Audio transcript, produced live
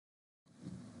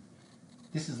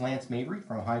This is Lance Mabry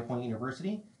from High Point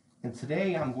University, and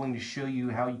today I'm going to show you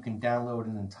how you can download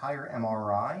an entire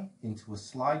MRI into a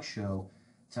slideshow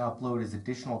to upload as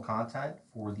additional content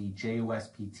for the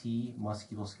JOSPT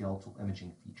Musculoskeletal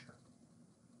Imaging feature.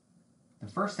 The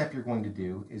first step you're going to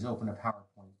do is open a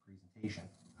PowerPoint presentation.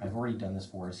 I've already done this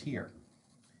for us here.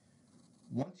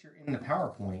 Once you're in the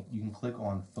PowerPoint, you can click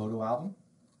on Photo Album,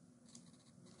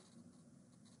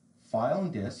 File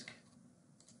and Disk,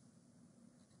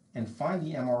 and find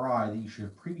the MRI that you should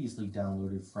have previously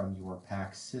downloaded from your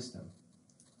PACS system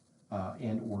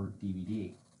and or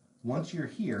DVD. Once you're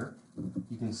here,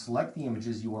 you can select the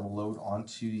images you want to load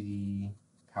onto the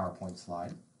PowerPoint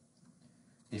slide.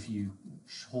 If you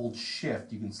hold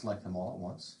Shift, you can select them all at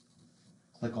once.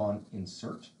 Click on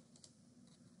Insert.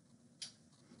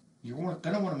 You're going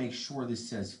to want to make sure this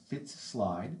says Fit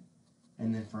Slide,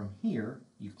 and then from here,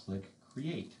 you click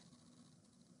Create.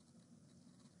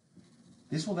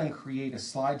 This will then create a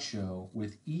slideshow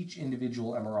with each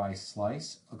individual MRI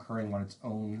slice occurring on its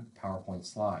own PowerPoint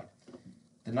slide.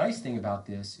 The nice thing about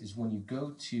this is when you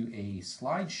go to a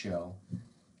slideshow,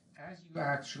 as you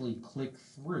actually click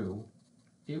through,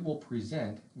 it will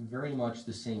present very much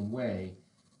the same way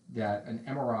that an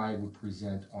MRI would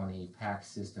present on a PACS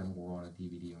system or on a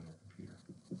DVD on your